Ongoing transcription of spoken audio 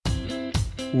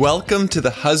Welcome to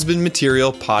the Husband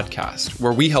Material Podcast,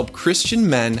 where we help Christian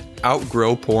men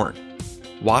outgrow porn.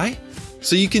 Why?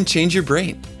 So you can change your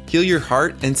brain, heal your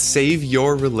heart, and save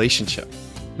your relationship.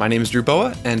 My name is Drew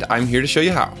Boa, and I'm here to show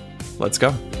you how. Let's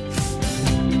go.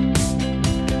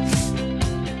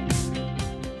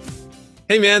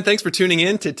 Hey man, thanks for tuning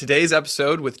in to today's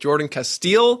episode with Jordan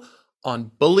Castile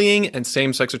on bullying and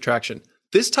same-sex attraction.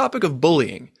 This topic of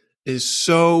bullying is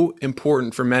so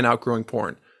important for men outgrowing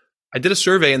porn. I did a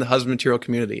survey in the husband material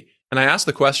community, and I asked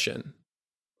the question,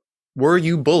 were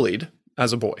you bullied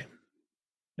as a boy?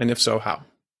 And if so, how?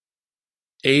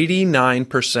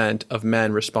 89% of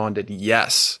men responded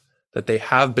yes, that they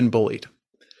have been bullied,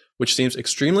 which seems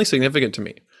extremely significant to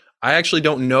me. I actually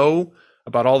don't know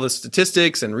about all the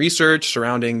statistics and research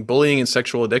surrounding bullying and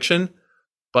sexual addiction,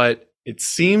 but it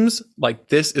seems like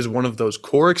this is one of those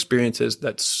core experiences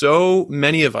that so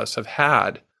many of us have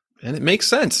had, and it makes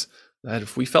sense that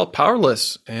if we felt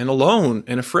powerless and alone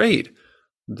and afraid,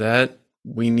 that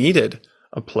we needed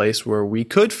a place where we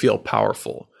could feel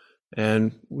powerful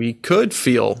and we could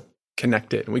feel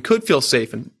connected and we could feel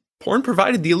safe. And porn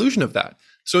provided the illusion of that.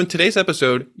 So in today's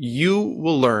episode, you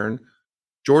will learn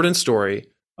Jordan's story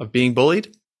of being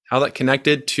bullied, how that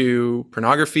connected to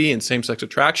pornography and same-sex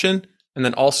attraction, and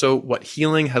then also what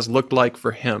healing has looked like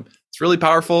for him. It's really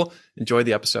powerful. Enjoy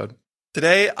the episode.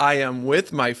 Today, I am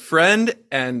with my friend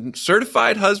and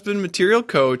certified husband material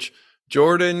coach,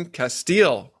 Jordan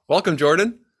Castile. Welcome,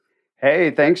 Jordan. Hey,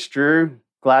 thanks, Drew.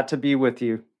 Glad to be with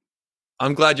you.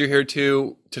 I'm glad you're here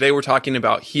too. Today, we're talking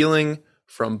about healing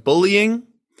from bullying.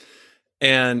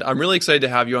 And I'm really excited to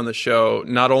have you on the show,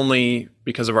 not only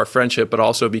because of our friendship, but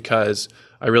also because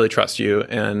I really trust you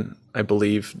and I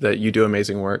believe that you do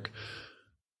amazing work.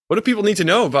 What do people need to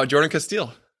know about Jordan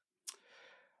Castile?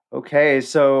 Okay,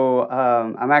 so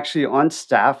I'm actually on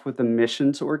staff with a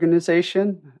missions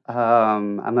organization.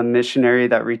 I'm a missionary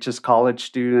that reaches college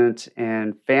students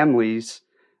and families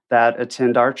that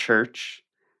attend our church.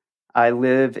 I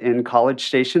live in College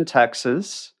Station,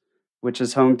 Texas, which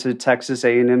is home to Texas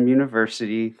A&M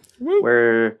University,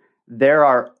 where there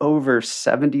are over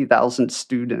 70,000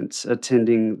 students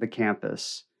attending the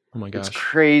campus. Oh my gosh. It's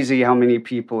crazy how many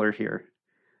people are here.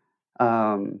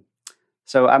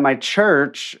 So at my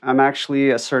church, I'm actually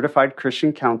a certified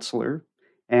Christian counselor,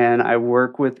 and I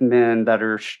work with men that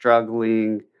are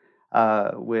struggling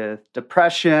with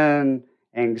depression,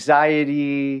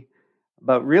 anxiety,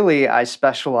 but really I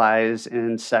specialize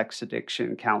in sex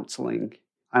addiction counseling.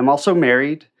 I'm also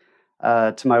married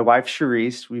to my wife,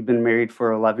 Charisse. We've been married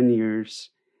for 11 years,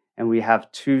 and we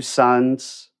have two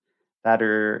sons that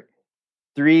are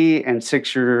 3 and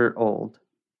 6 years old.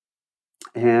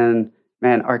 And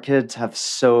man, our kids have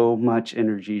so much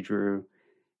energy, Drew.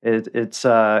 It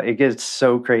gets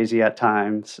so crazy at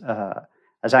times,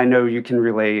 as I know you can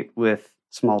relate with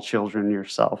small children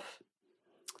yourself.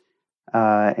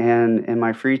 And in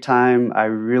my free time, I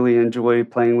really enjoy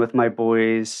playing with my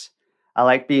boys. I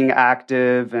like being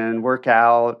active and work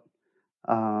out,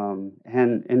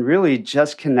 and really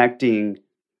just connecting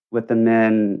with the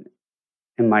men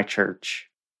in my church.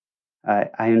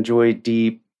 I enjoy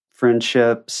deep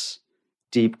friendships,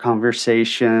 deep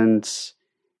conversations,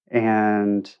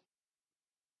 and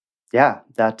yeah,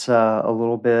 that's a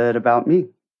little bit about me.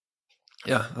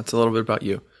 Yeah, that's a little bit about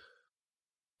you.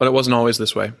 But it wasn't always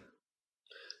this way.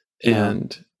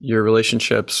 And your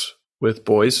relationships with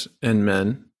boys and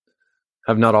men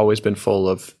have not always been full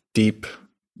of deep,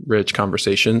 rich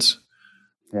conversations.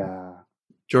 Yeah.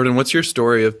 Jordan, what's your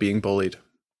story of being bullied?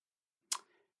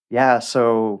 Yeah,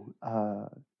 so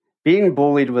being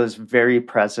bullied was very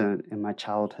present in my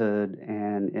childhood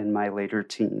and in my later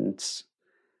teens.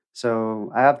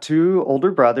 So I have 2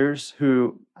 older brothers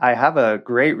who I have a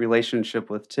great relationship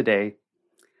with today.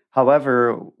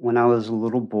 However, when I was a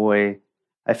little boy,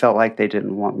 I felt like they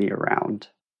didn't want me around.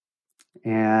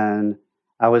 And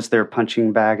I was their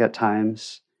punching bag at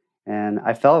times. And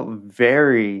I felt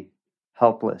very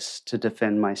helpless to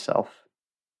defend myself.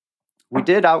 We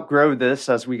did outgrow this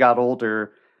as we got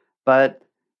older, but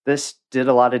this did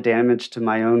a lot of damage to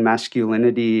my own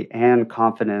masculinity and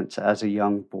confidence as a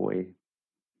young boy.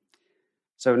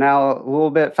 So now a little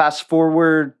bit fast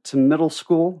forward to middle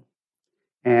school,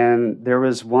 and there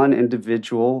was one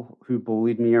individual who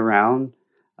bullied me around.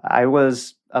 I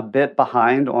was a bit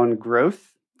behind on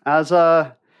growth as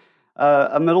a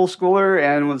middle schooler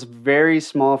and was very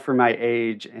small for my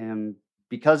age. And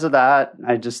because of that,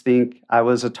 I just think I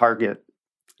was a target.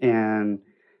 And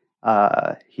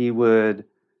he would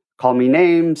call me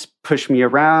names, push me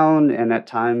around, and at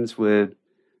times would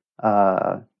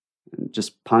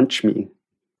just punch me.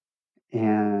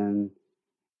 And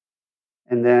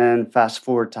And then fast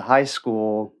forward to high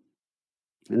school,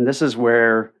 and this is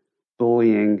where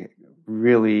bullying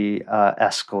really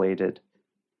escalated.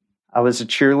 I was a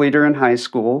cheerleader in high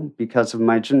school because of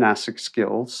my gymnastic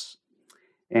skills.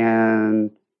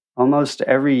 And almost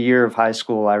every year of high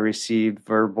school, I received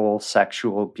verbal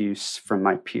sexual abuse from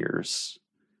my peers.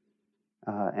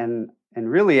 And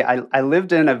really, I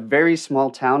lived in a very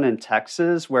small town in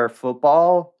Texas where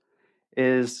football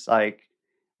is like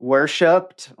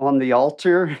worshipped on the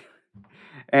altar.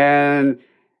 And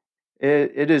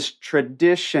it is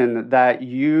tradition that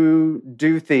you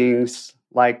do things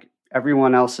like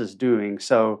everyone else is doing.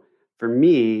 So for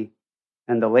me,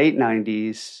 in the late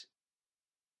 90s,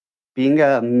 being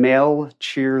a male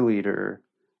cheerleader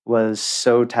was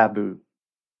so taboo.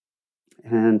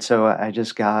 And so I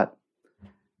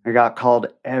got called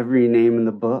every name in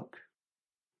the book.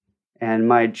 And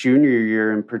my junior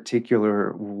year in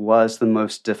particular was the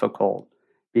most difficult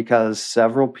because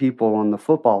several people on the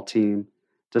football team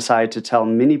decided to tell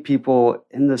many people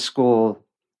in the school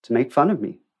to make fun of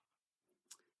me.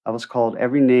 I was called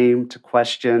every name, to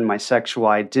question my sexual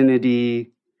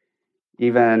identity,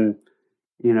 even,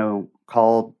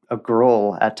 called a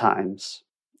girl at times.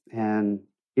 And,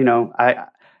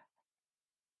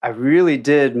 I really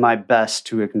did my best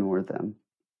to ignore them.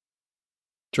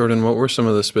 Jordan, what were some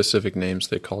of the specific names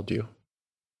they called you?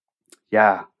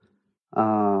 Yeah.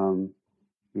 Fag,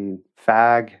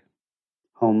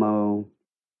 homo,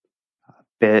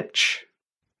 bitch,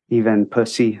 even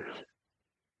pussy.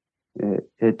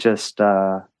 It just,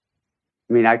 I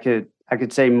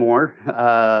could say more,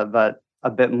 but a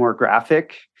bit more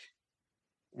graphic.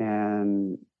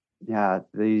 And yeah,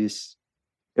 it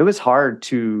was hard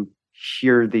to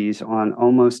hear these on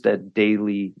almost a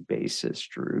daily basis,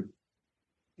 Drew.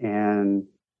 And,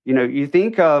 you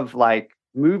think of like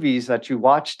movies that you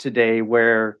watch today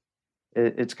where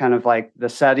it's kind of like the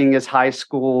setting is high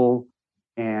school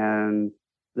and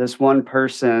this one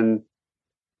person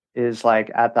is like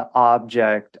at the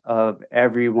object of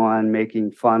everyone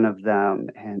making fun of them.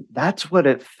 And that's what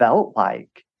it felt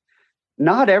like.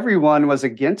 Not everyone was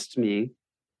against me,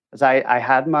 as I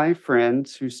had my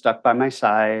friends who stuck by my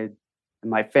side,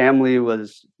 and my family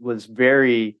was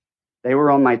they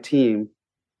were on my team.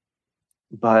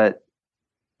 But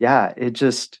yeah, it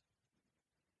was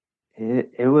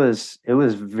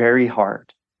very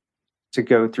hard to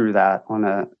go through that on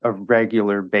a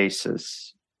regular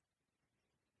basis.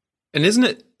 And isn't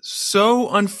it so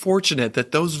unfortunate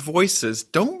that those voices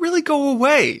don't really go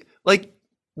away? Like,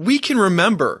 we can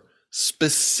remember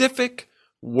specific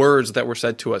words that were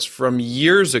said to us from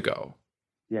years ago.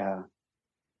 Yeah.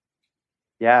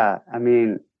 Yeah. I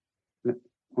mean,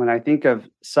 when I think of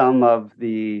some of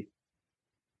the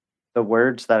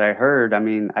words that I heard,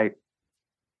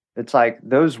 it's like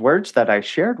those words that I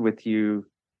shared with you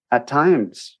at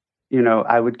times,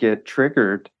 I would get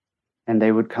triggered and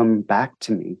they would come back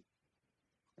to me.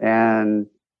 And,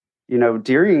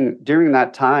 during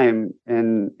that time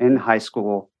in high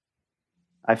school,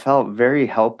 I felt very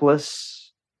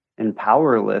helpless and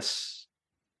powerless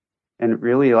and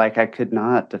really like I could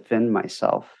not defend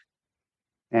myself.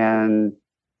 And,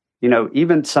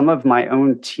 even some of my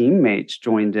own teammates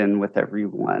joined in with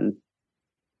everyone.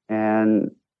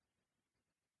 And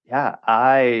yeah,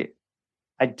 I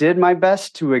did my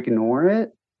best to ignore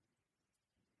it.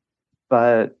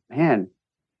 But man,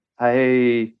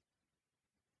 I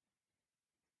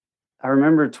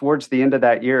remember towards the end of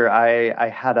that year, I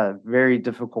had a very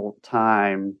difficult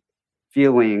time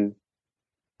feeling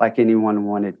like anyone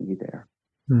wanted me there.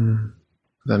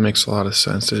 That makes a lot of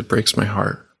sense. It breaks my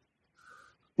heart.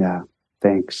 Yeah,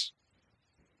 thanks.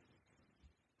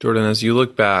 Jordan, as you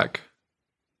look back,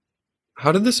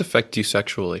 how did this affect you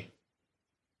sexually?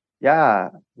 Yeah,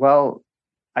 well,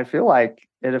 I feel like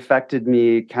it affected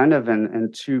me kind of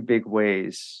in two big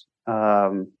ways.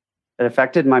 It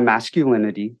affected my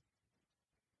masculinity.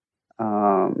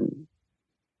 I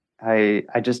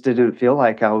just didn't feel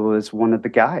like I was one of the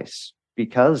guys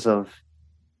because of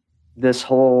this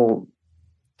whole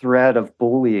thread of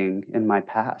bullying in my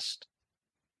past.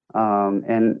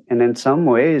 And in some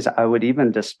ways, I would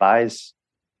even despise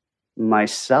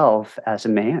myself as a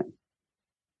man.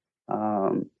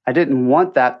 I didn't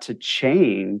want that to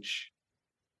change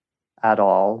at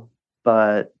all,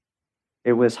 but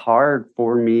it was hard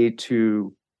for me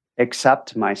to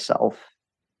accept myself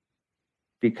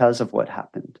because of what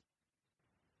happened.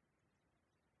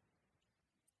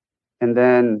 And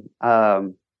then,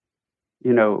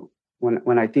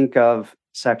 when I think of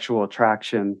sexual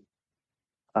attraction,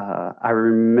 I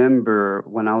remember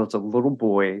when I was a little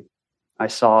boy, I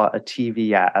saw a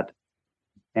TV ad,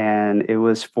 and it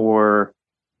was for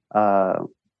uh,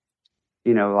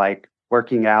 like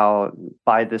working out,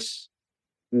 buy this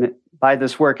buy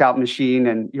this workout machine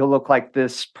and you'll look like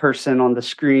this person on the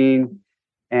screen.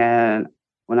 And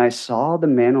when I saw the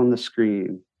man on the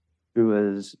screen who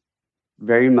was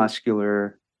very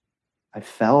muscular, I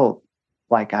felt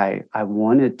like I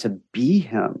wanted to be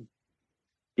him,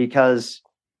 because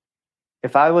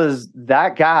if I was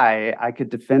that guy, I could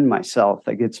defend myself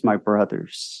against my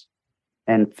brothers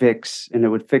and it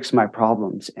would fix my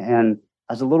problems. And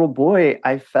as a little boy,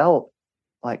 I felt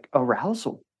like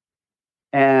arousal.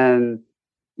 And,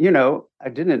 I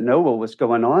didn't know what was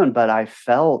going on, but I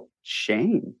felt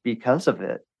shame because of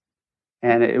it.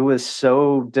 And it was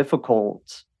so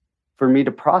difficult for me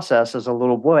to process as a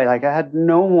little boy. Like, I had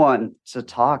no one to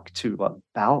talk to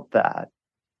about that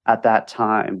at that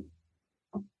time.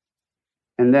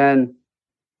 And then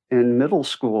in middle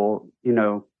school,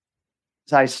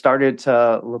 I started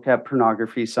to look at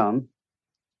pornography some,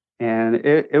 and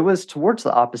it was towards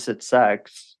the opposite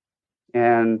sex.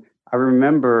 And I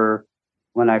remember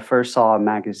when I first saw a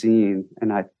magazine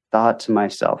and I thought to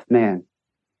myself, man,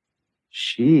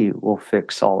 she will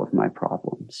fix all of my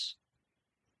problems.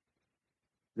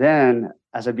 Then,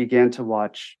 as I began to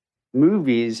watch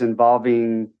movies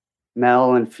involving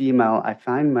male and female, I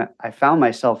found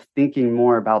myself thinking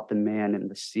more about the man in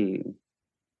the scene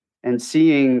and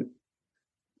seeing,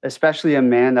 especially a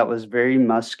man that was very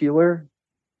muscular.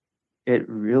 It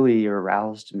really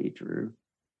aroused me, Drew.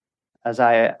 As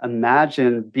I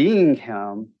imagined being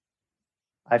him,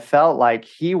 I felt like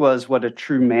he was what a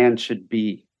true man should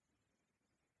be.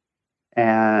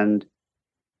 And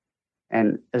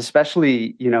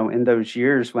especially, in those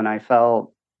years when I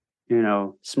felt,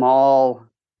 small,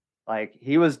 like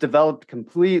he was developed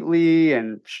completely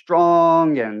and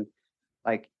strong, and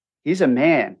like he's a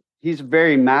man. He's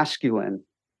very masculine.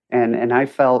 And I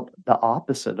felt the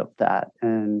opposite of that.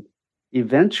 And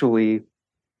eventually,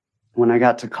 when I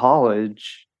got to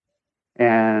college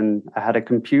and I had a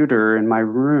computer in my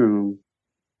room,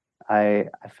 I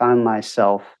found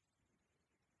myself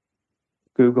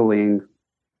Googling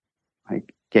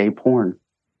like gay porn.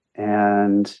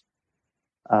 And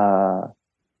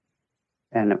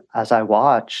as I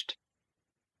watched,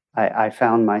 I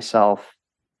found myself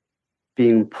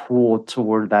being pulled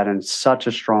toward that in such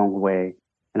a strong way.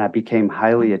 And I became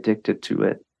highly addicted to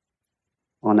it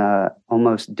on a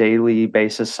almost daily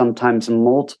basis, sometimes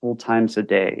multiple times a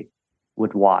day,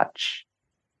 would watch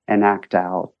and act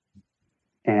out.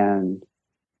 And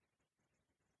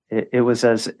it was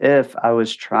as if I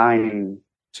was trying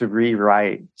to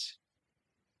rewrite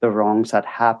the wrongs that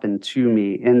happened to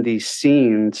me in these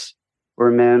scenes where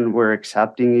men were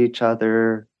accepting each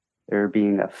other, they were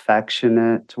being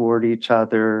affectionate toward each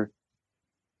other.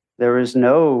 There was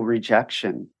no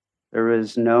rejection. There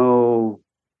was no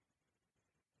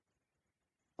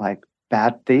like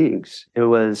bad things. It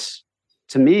was,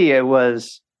 to me, it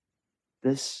was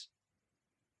this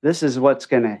is what's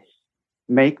going to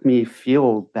make me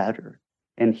feel better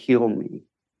and heal me.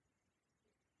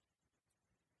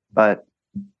 But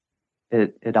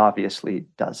it obviously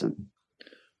doesn't.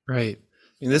 Right.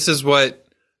 And this is what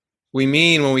we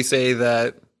mean when we say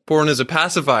that porn is a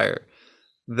pacifier,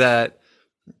 that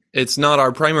it's not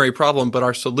our primary problem, but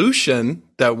our solution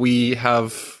that we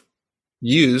have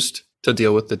used to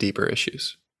deal with the deeper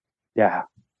issues. Yeah.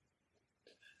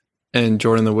 And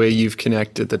Jordan, the way you've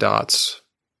connected the dots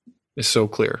is so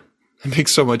clear. It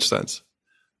makes so much sense.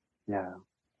 Yeah.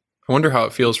 I wonder how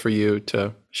it feels for you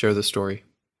to share this story.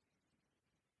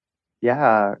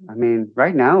 Yeah. I mean,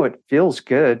 right now it feels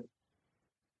good.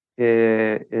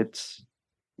 It's,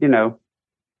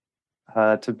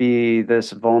 to be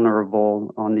this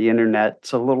vulnerable on the internet,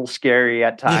 it's a little scary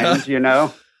at times,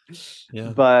 Yeah.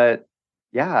 But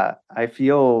yeah, I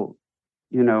feel,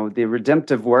 the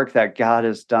redemptive work that God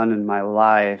has done in my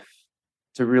life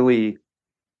to really,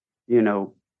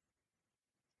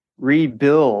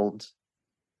 rebuild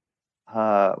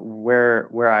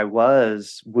where I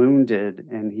was wounded,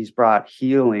 and he's brought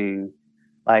healing.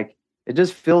 Like, it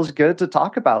just feels good to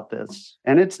talk about this,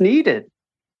 and it's needed.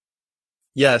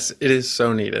 Yes, it is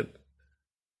so needed.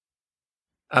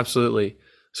 Absolutely.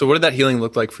 So what did that healing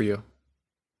look like for you?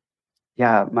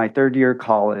 Yeah, my third year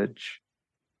college,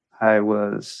 I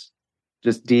was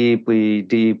just deeply,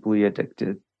 deeply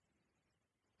addicted.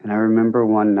 And I remember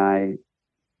one night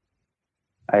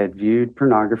I had viewed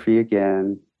pornography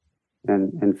again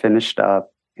and finished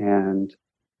up, and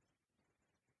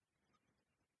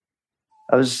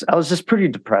I was just pretty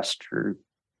depressed, Drew.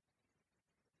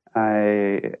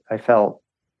 I felt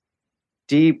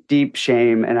deep, deep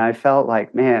shame, and I felt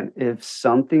like, man, if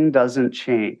something doesn't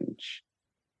change,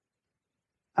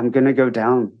 I'm going to go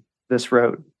down this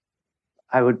road,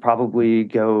 I would probably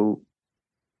go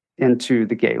into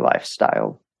the gay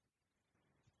lifestyle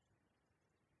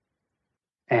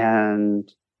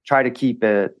and try to keep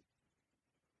it,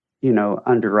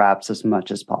 under wraps as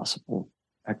much as possible.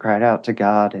 I cried out to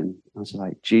God and I was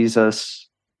like, Jesus,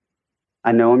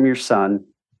 I know I'm your son,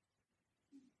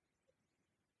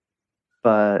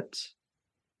 but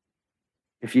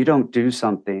if you don't do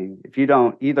something, if you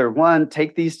don't either one,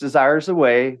 take these desires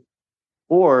away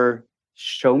or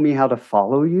show me how to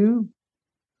follow you,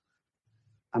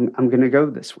 I'm going to go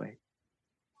this way.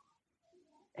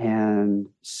 And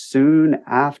soon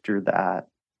after that,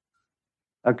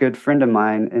 a good friend of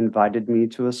mine invited me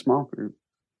to a small group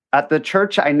at the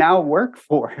church I now work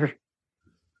for.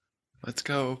 Let's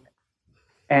go.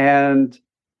 And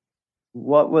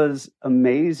what was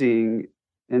amazing,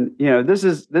 and this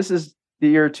is the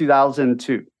year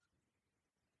 2002,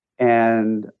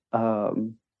 and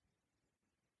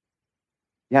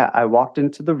I walked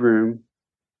into the room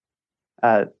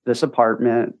at this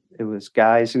apartment. It was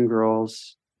guys and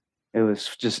girls. It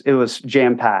was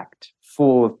jam-packed,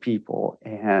 full of people,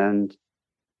 and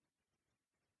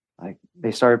like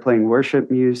they started playing worship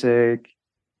music,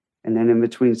 and then in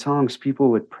between songs, people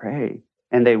would pray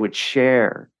and they would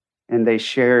share, and they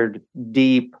shared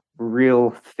deep,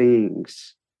 real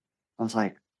things. I was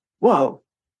like, whoa,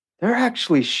 they're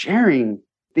actually sharing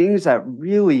things that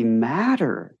really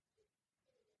matter,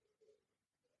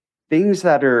 things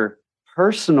that are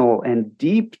personal and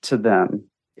deep to them.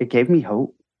 It gave me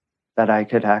hope that I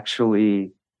could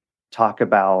actually talk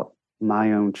about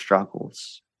my own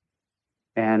struggles.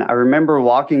 And I remember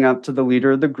walking up to the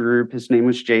leader of the group. His name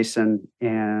was Jason.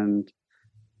 And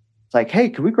it's like, hey,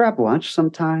 can we grab lunch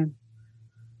sometime?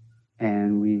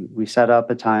 And we set up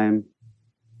a time.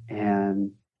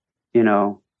 And,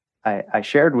 I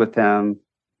shared with him,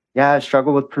 I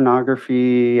struggle with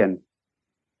pornography. And,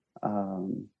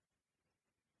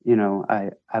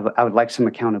 I would like some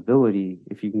accountability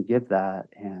if you can give that.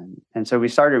 And so we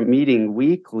started meeting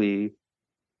weekly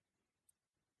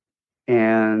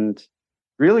and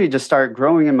really just started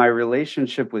growing in my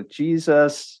relationship with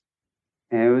Jesus.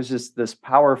 And it was just this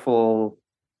powerful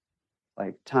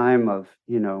time of,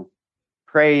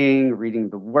 praying, reading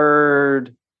the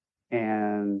word,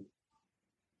 and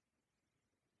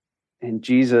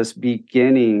Jesus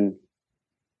beginning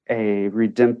a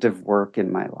redemptive work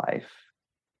in my life.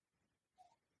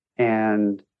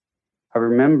 And I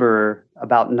remember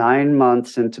about 9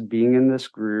 months into being in this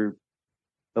group,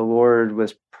 the Lord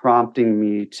was prompting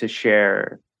me to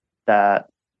share that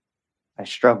I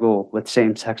struggle with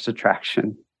same-sex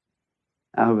attraction.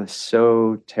 I was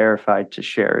so terrified to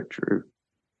share it, Drew.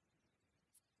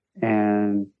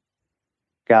 And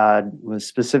God was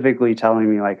specifically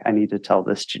telling me, I need to tell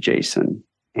this to Jason.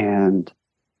 And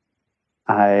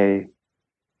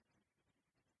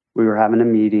we were having a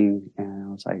meeting, and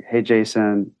I was like, hey,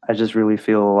 Jason, I just really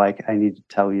feel like I need to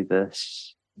tell you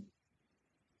this.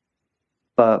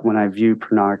 But when I view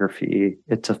pornography,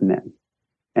 it's of men.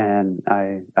 And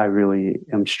I really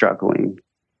am struggling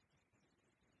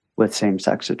with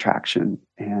same-sex attraction.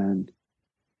 And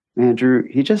man, Drew,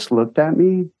 he just looked at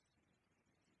me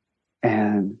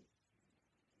and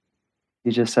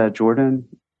he just said, Jordan,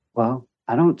 well,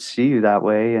 I don't see you that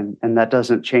way. And that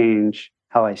doesn't change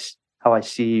how I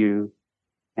see you.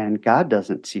 And God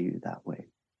doesn't see you that way.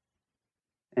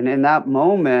 And in that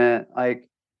moment, I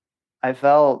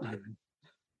felt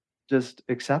just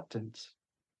acceptance,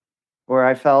 or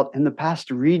I felt in the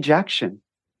past rejection.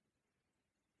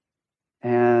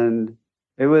 And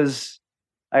it was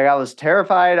I was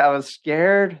terrified, I was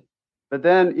scared, but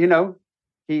then,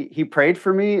 he prayed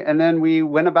for me, and then we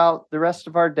went about the rest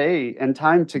of our day and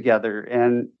time together.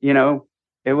 And,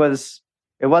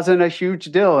 it wasn't a huge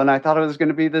deal. And I thought it was going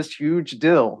to be this huge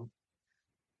deal.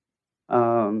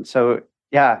 So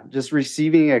just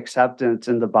receiving acceptance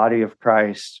in the body of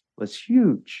Christ was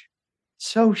huge,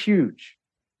 so huge.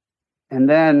 And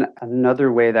then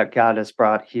another way that God has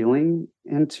brought healing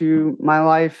into my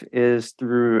life is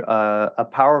through a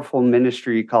powerful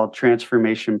ministry called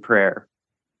Transformation Prayer.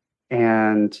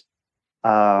 And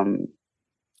a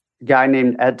guy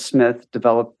named Ed Smith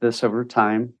developed this over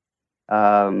time.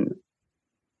 And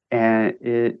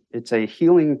it's a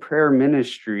healing prayer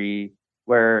ministry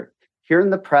where here in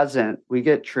the present, we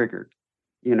get triggered.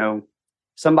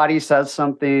 Somebody says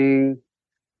something,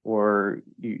 or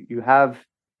you have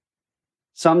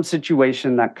some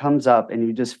situation that comes up and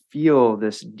you just feel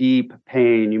this deep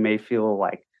pain. You may feel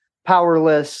like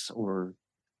powerless, or,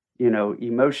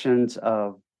 emotions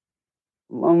of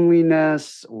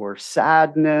loneliness or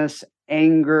sadness,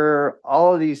 anger.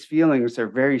 All of these feelings are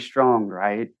very strong,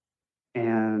 right?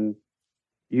 and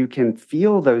you can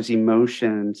feel those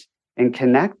emotions and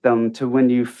connect them to when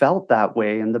you felt that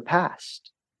way in the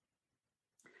past.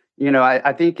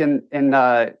 I think in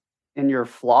your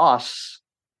floss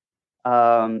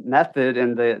method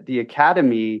in the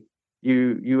academy,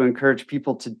 you encourage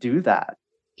people to do that.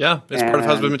 Yeah, it's part of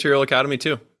Husband Material Academy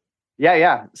too.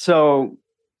 Yeah. So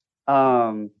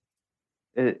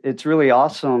it's really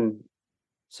awesome.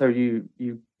 So you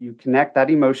connect that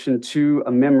emotion to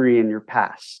a memory in your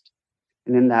past,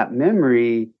 and in that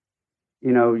memory,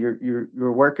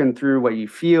 you're working through what you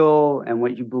feel and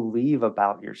what you believe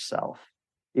about yourself.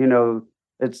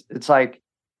 It's like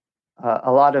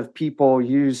a lot of people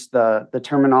use the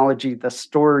terminology, the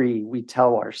story we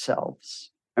tell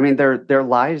ourselves. I mean, they're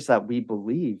lies that we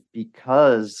believe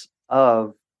because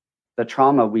of the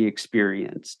trauma we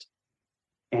experienced.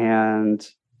 And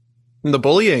the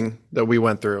bullying that we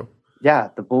went through. Yeah,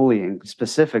 the bullying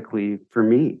specifically for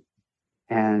me.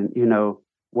 And,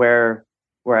 where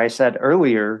I said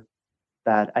earlier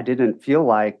that I didn't feel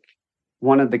like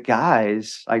one of the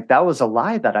guys, like that was a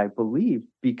lie that I believed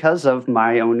because of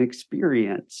my own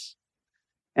experience.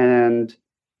 And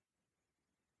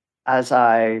as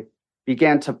I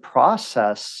began to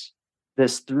process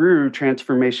this through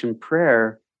transformation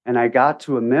prayer, and I got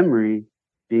to a memory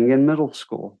being in middle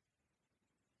school,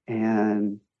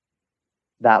 and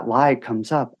that lie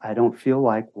comes up. I don't feel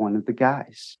like one of the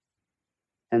guys.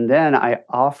 And then I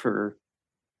offer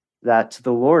that to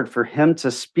the Lord for him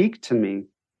to speak to me.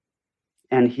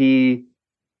 And he,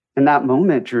 in that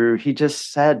moment, Drew, he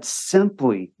just said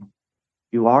simply,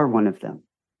 "You are one of them."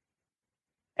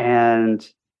 And,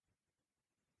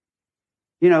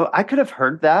 I could have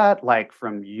heard that like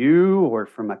from you or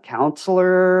from a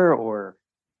counselor or,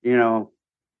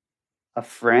 a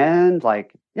friend,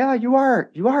 like, yeah, you are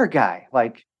a guy,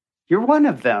 like you're one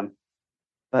of them.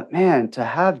 But man, to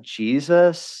have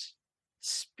Jesus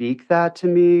speak that to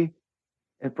me,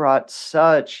 it brought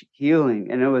such healing,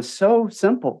 and it was so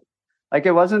simple. Like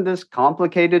it wasn't this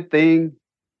complicated thing,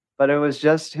 but it was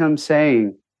just him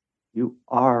saying, "You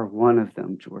are one of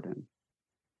them, Jordan."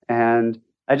 And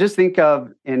I just think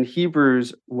of in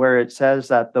Hebrews where it says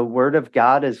that the word of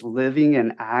God is living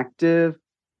and active,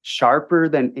 sharper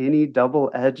than any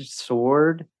double-edged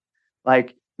sword.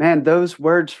 Like, man, those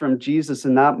words from Jesus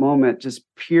in that moment just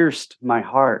pierced my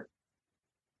heart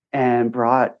and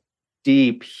brought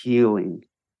deep healing.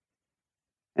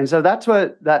 And so that's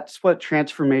what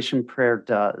transformation prayer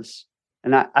does.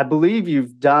 And I believe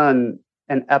you've done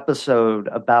an episode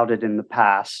about it in the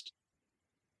past.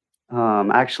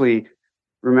 Actually,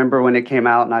 remember when it came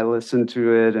out and I listened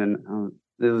to it, and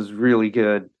it was really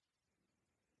good.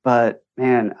 But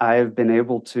man, I've been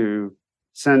able to,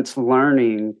 since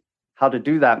learning how to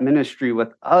do that ministry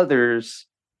with others,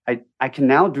 I can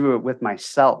now do it with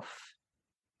myself.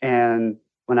 And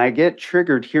when I get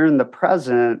triggered here in the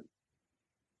present,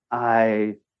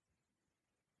 I'm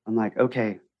like,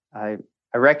 okay, I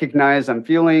recognize I'm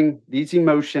feeling these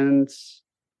emotions,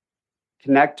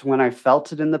 connect when I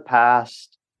felt it in the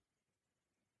past.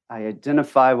 I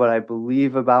identify what I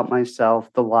believe about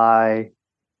myself, the lie.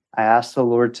 I ask the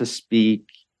Lord to speak,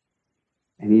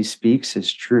 and he speaks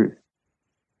his truth.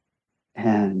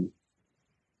 And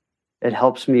it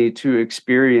helps me to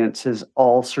experience his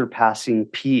all-surpassing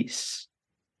peace.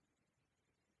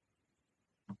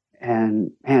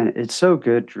 And man, it's so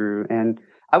good, Drew. And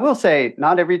I will say,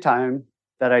 not every time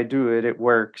that I do it, it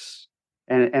works.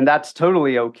 And that's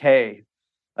totally okay.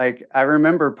 Like I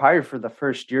remember probably for the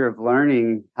first year of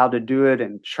learning how to do it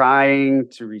and trying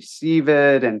to receive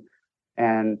it and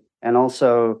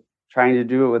also trying to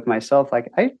do it with myself,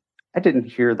 like I didn't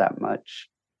hear that much.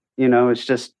 It's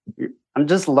just I'm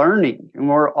just learning, and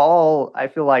we're all, I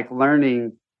feel like,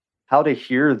 learning how to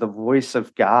hear the voice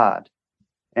of God.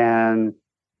 And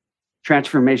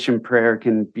transformation prayer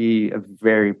can be a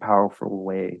very powerful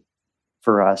way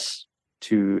for us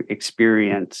to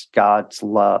experience God's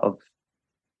love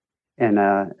in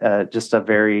just a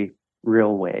very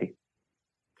real way.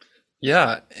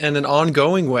 Yeah, and an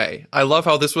ongoing way. I love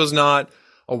how this was not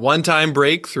a one-time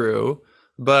breakthrough,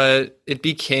 but it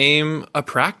became a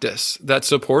practice that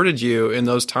supported you in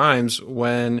those times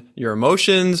when your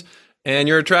emotions and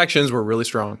your attractions were really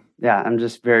strong. Yeah, I'm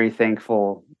just very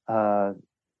thankful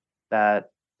that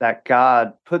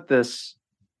God put this.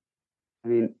 I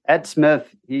mean, Ed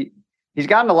Smith, he's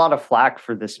gotten a lot of flack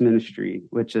for this ministry,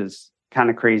 which is kind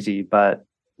of crazy, but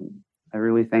I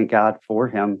really thank God for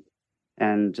him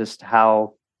and just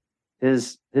how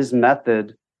his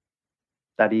method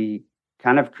that he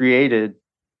kind of created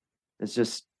is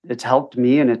just, it's helped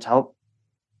me and it's helped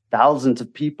thousands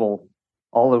of people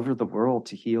all over the world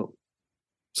to heal.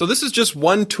 So this is just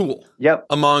one tool Yep.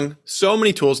 among so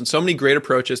many tools and so many great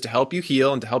approaches to help you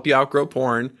heal and to help you outgrow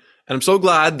porn. And I'm so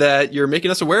glad that you're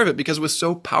making us aware of it because it was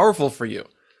so powerful for you.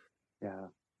 Yeah.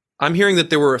 I'm hearing that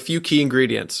there were a few key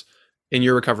ingredients in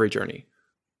your recovery journey.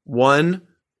 One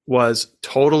was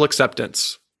total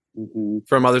acceptance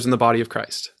from others in the body of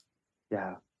Christ.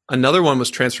 Yeah. Another one was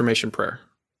transformation prayer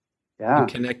Yeah. and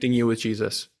connecting you with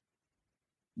Jesus.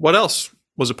 What else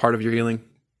was a part of your healing?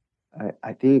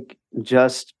 I think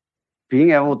just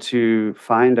being able to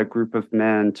find a group of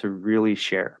men to really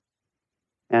share.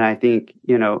 And I think,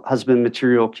 husband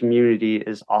material community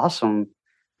is awesome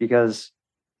because,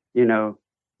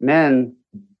 men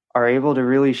are able to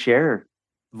really share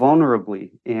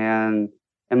vulnerably. And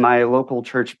in my local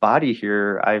church body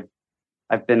here,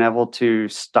 I've been able to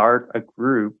start a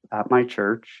group at my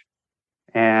church.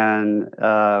 And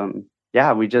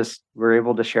we're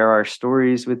able to share our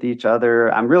stories with each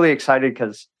other. I'm really excited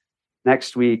because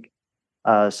next week,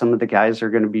 some of the guys are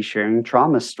going to be sharing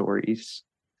trauma stories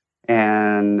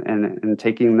and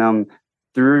taking them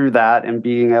through that and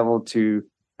being able to,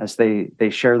 as they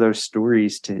share those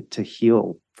stories, to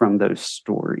heal from those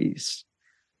stories.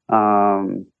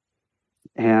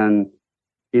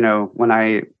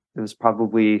 It was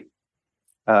probably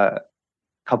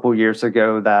couple years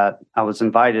ago that I was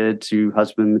invited to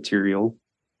Husband Material,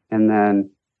 and then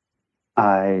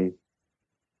I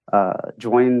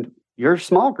joined your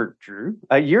small group, Drew,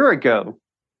 a year ago,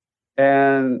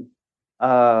 and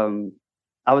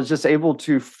I was just able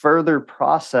to further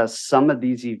process some of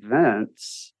these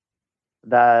events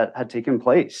that had taken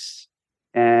place,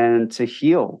 and to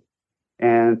heal,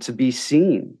 and to be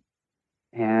seen,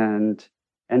 and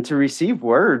to receive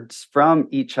words from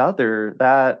each other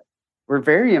that were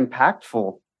very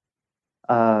impactful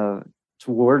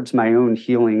towards my own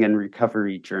healing and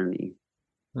recovery journey.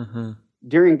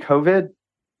 During COVID,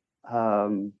 I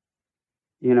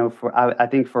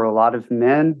think for a lot of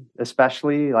men,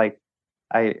 especially, like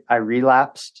I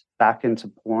relapsed back into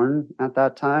porn at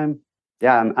that time.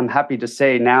 Yeah, I'm happy to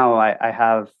say now I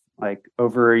have like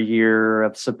over a year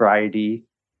of sobriety,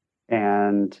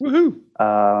 and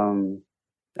and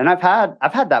I've had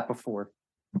that before.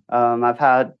 I've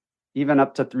had even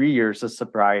up to 3 years of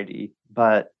sobriety,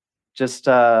 but just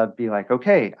be like,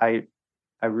 okay, I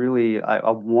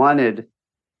wanted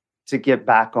to get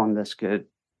back on this good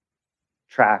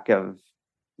track of,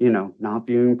 not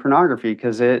viewing pornography,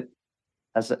 because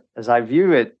as I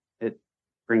view it, it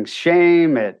brings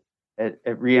shame. It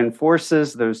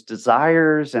reinforces those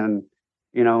desires, and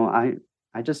I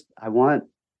want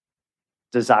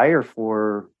desire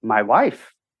for my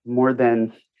wife more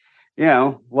than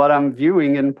what I'm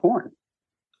viewing in porn.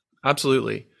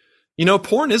 Absolutely.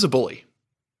 Porn is a bully.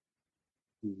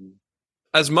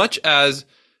 As much as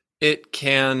it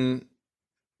can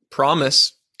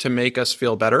promise to make us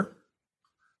feel better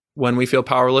when we feel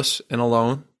powerless and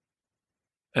alone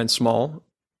and small,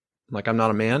 like I'm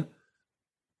not a man,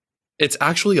 it's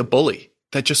actually a bully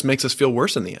that just makes us feel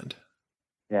worse in the end.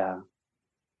 Yeah.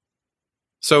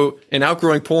 So in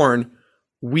outgrowing porn,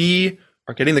 we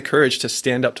are getting the courage to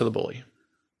stand up to the bully.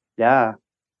 Yeah.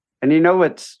 And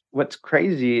what's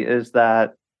crazy is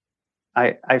that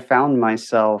I found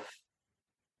myself,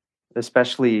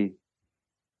 especially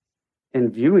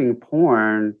in viewing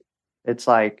porn, it's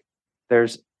like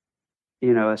there's,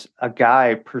 a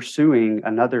guy pursuing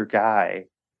another guy.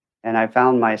 And I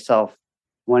found myself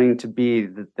wanting to be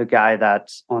the guy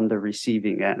that's on the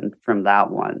receiving end from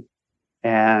that one.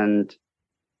 And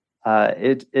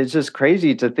it's just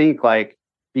crazy to think, like,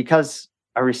 because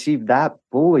I received that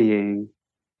bullying,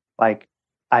 like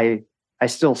I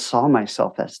still saw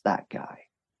myself as that guy,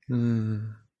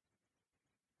 the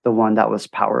one that was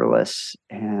powerless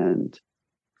and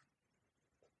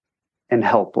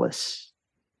helpless.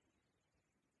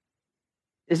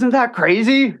 Isn't that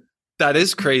crazy? That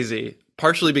is crazy.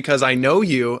 Partially because I know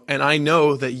you, and I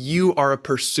know that you are a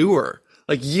pursuer.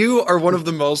 Like, you are one of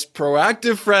the most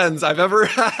proactive friends I've ever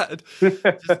had. Just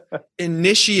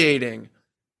initiating,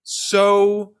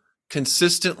 so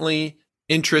consistently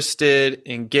interested,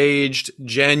 engaged,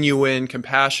 genuine,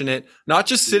 compassionate, not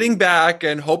just sitting back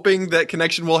and hoping that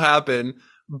connection will happen,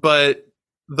 but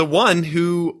the one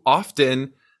who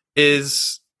often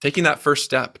is taking that first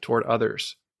step toward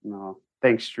others. No,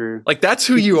 thanks, Drew. Like, that's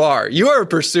who you are. You are a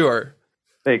pursuer.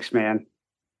 Thanks, man.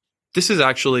 This is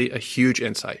actually a huge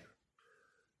insight.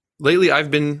 Lately,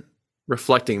 I've been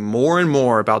reflecting more and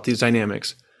more about these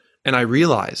dynamics, and I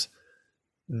realize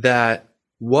that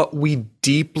what we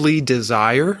deeply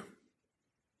desire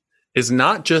is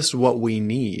not just what we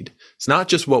need. It's not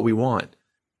just what we want.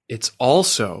 It's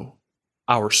also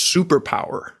our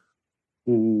superpower.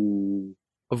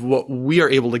 of what we are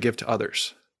able to give to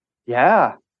others.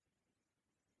 Yeah.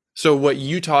 So what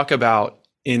you talk about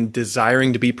in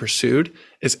desiring to be pursued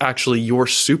is actually your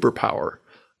superpower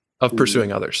of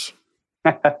pursuing others.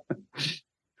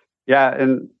 Yeah.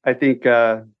 And I think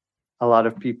a lot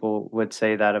of people would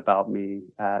say that about me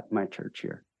at my church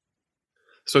here.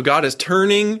 So God is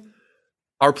turning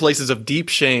our places of deep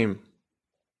shame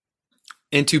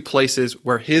into places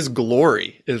where his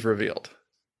glory is revealed.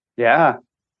 Yeah.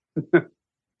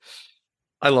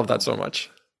 I love that so much.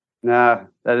 Nah,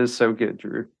 that is so good,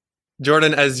 Drew.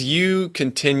 Jordan, as you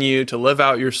continue to live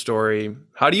out your story,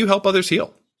 how do you help others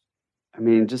heal? I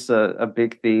mean, just a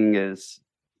big thing is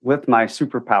with my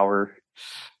superpower,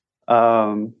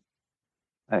 I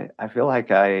feel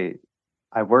like I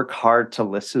work hard to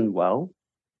listen well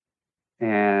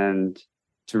and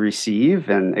to receive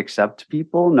and accept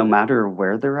people no matter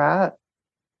where they're at.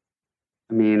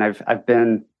 I mean, I've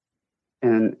been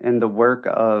in the work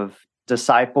of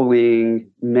discipling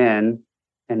men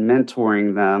and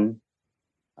mentoring them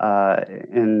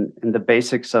in the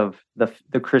basics of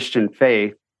the Christian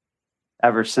faith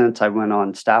ever since I went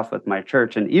on staff with my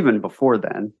church, and even before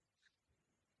then.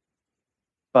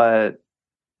 But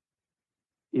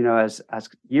you know, as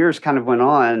years kind of went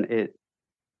on, it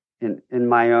in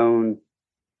my own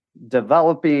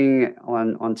developing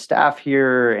on staff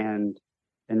here and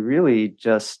really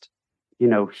just, you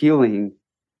know, healing,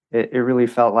 it really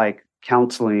felt like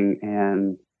counseling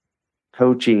and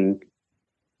coaching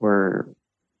were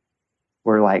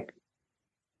like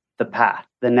the path,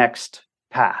 the next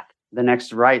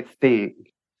right thing.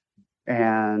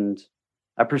 And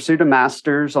I pursued a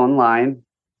master's online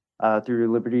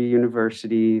through Liberty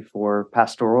University for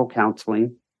pastoral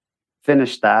counseling,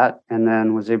 finished that, and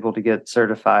then was able to get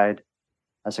certified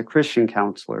as a Christian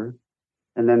counselor.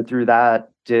 And then through that,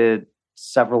 did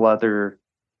several other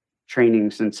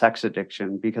trainings in sex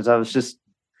addiction because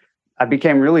I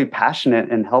became really passionate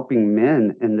in helping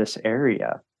men in this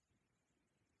area.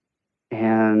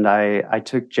 And I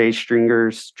took Jay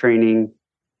Stringer's training,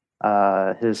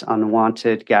 his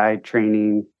Unwanted Guide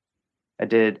training. I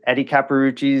did Eddie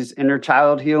Caparucci's Inner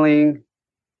Child Healing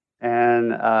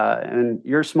and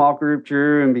your small group,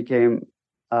 Drew, and became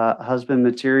a husband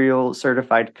material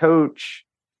certified coach.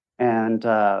 And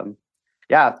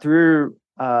through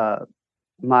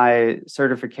my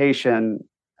certification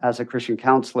as a Christian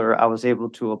counselor, I was able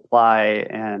to apply,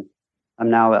 and I'm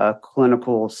now a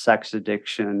clinical sex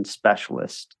addiction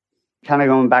specialist. Kind of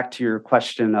going back to your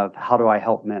question of how do I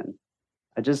help men?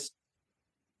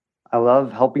 I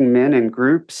love helping men in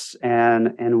groups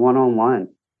and one-on-one,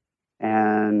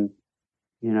 and,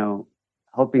 you know,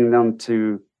 helping them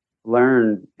to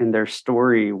learn in their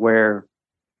story where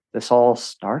this all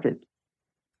started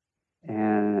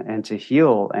and to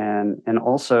heal and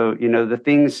also, you know, the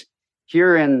things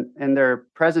here in their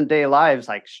present day lives,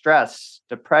 like stress,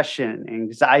 depression,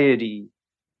 anxiety,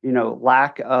 you know,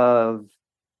 lack of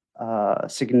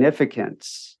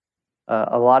significance,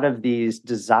 a lot of these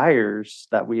desires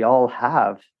that we all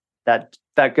have that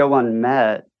go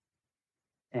unmet,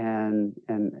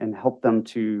 and help them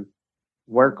to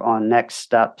work on next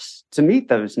steps to meet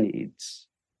those needs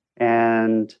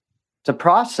and to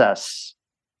process,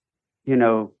 you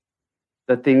know,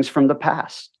 the things from the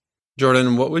past.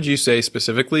 Jordan, what would you say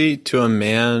specifically to a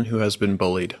man who has been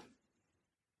bullied?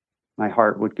 My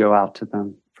heart would go out to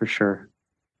them for sure.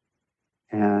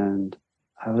 And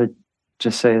I would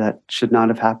just say that should not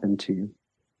have happened to you.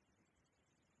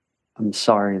 I'm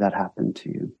sorry that happened to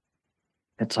you.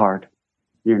 It's hard.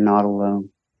 You're not alone.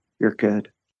 You're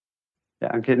good. Yeah,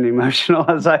 I'm getting emotional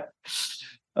as I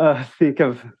think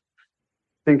of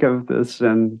this,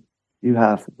 and you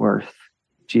have worth.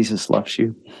 Jesus loves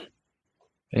you.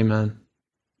 Amen.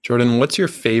 Jordan, what's your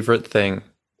favorite thing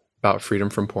about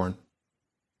freedom from porn?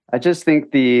 I just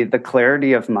think the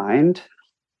clarity of mind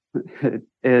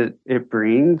it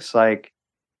brings. Like,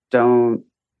 don't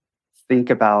think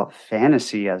about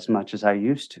fantasy as much as I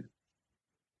used to.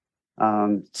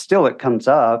 Still, it comes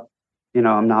up. You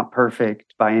know, I'm not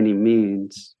perfect by any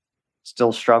means.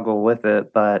 Still struggle with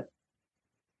it, but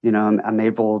you know, I'm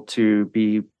able to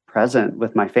be present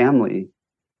with my family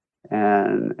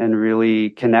and really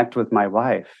connect with my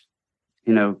wife.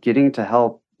 You know, getting to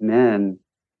help men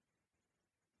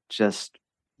just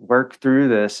work through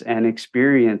this and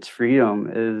experience freedom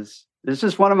is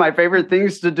just one of my favorite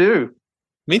things to do.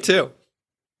 Me too.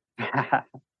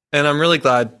 And I'm really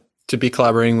glad to be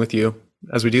collaborating with you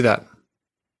as we do that.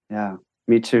 Yeah,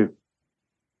 me too.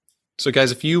 So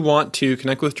guys, if you want to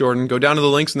connect with Jordan, go down to the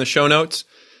links in the show notes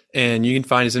and you can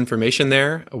find his information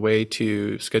there, a way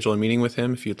to schedule a meeting with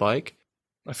him if you'd like.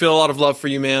 I feel a lot of love for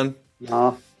you, man.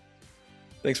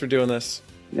 Thanks for doing this.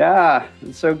 Yeah,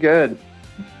 it's so good.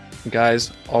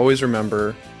 Guys, always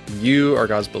remember, you are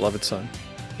God's beloved son.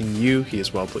 In you, he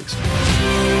is well pleased.